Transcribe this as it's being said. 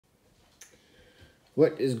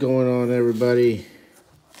What is going on, everybody?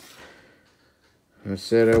 I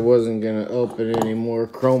said I wasn't gonna open any more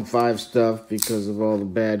Chrome 5 stuff because of all the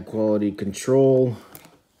bad quality control,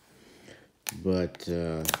 but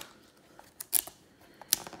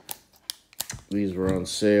these were on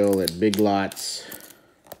sale at Big Lots,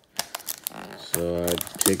 so I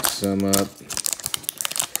picked some up.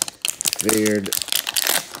 Figured,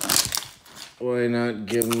 why not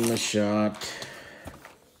give them a shot?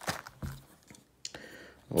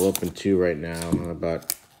 I'll open 2 right now,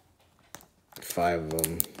 about 5 of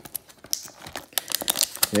them.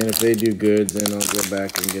 And if they do good, then I'll go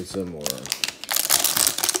back and get some more.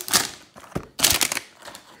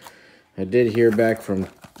 I did hear back from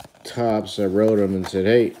Tops. I wrote them and said,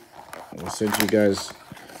 hey, I sent you guys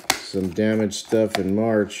some damaged stuff in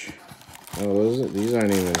March. Oh, these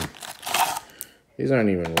aren't even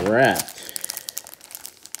wrapped.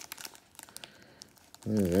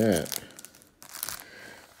 Look at that.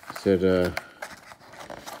 I said,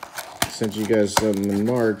 sent you guys something in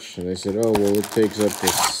March, and they said, oh, well, it takes up to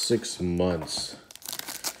 6 months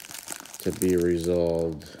to be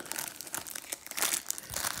resolved.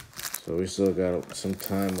 So we still got some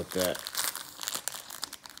time with that.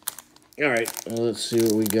 All right, well, let's see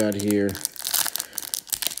what we got here.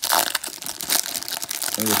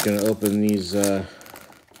 I'm just gonna open these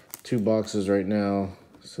 2 boxes right now,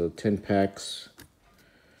 so 10 packs,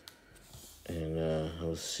 and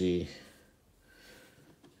we'll see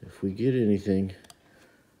if we get anything.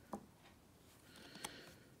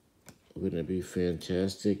 Wouldn't it be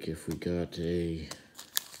fantastic if we got a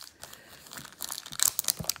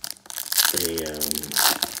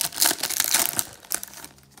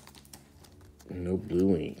no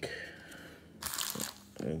blue ink?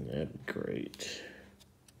 And that'd be great.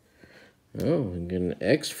 Oh, we get an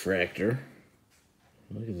X-fractor.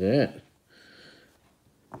 Look at that.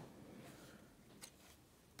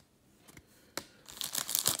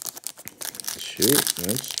 Shoot,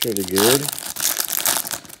 that's pretty good.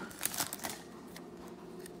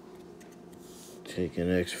 Take an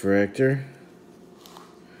X-fractor.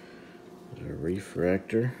 A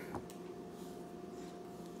refractor.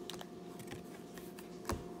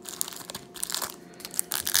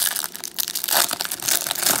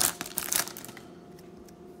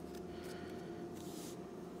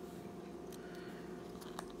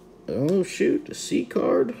 Oh shoot, a C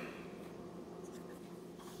card.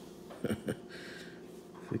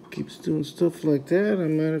 If it keeps doing stuff like that, I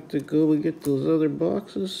might have to go and get those other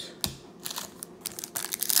boxes.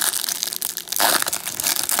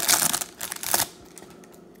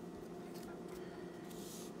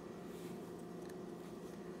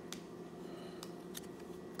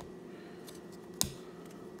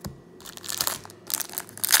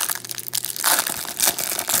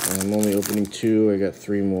 I'm only opening 2. I got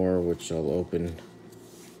 3 more, which I'll open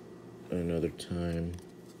another time.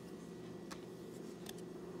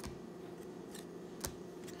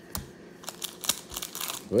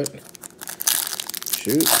 But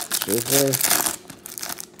shoot,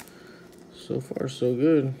 so far so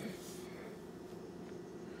good.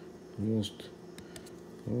 Almost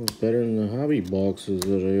better than the hobby boxes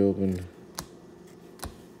that I opened.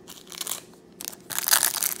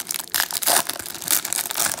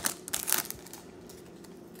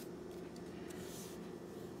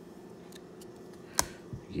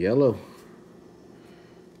 Yellow.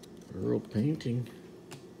 Earl painting.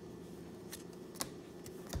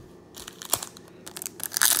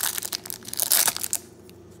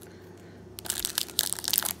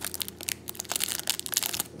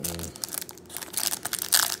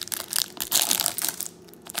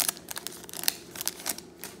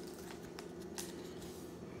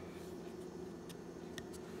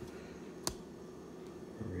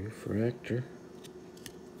 Refractor.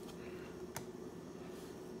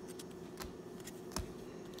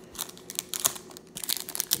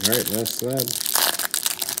 All right, last slab.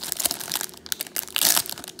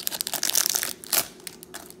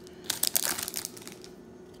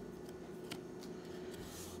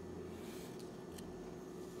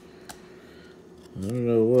 I don't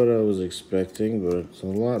know what I was expecting, but it's a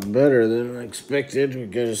lot better than I expected. We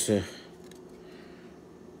got us a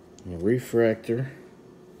refractor,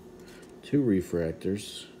 2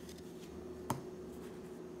 refractors.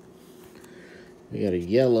 We got a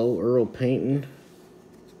yellow Earl painting,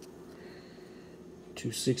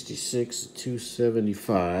 266,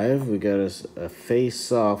 275. We got us a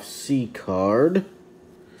face-off C card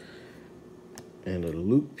and a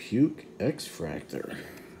Luke Puke X-fractor.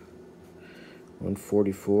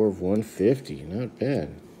 144 of 150, not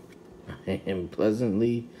bad. I am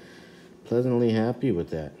pleasantly happy with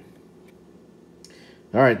that.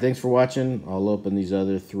 All right, thanks for watching. I'll open these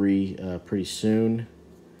other 3 pretty soon.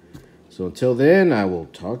 So until then, I will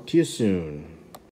talk to you soon.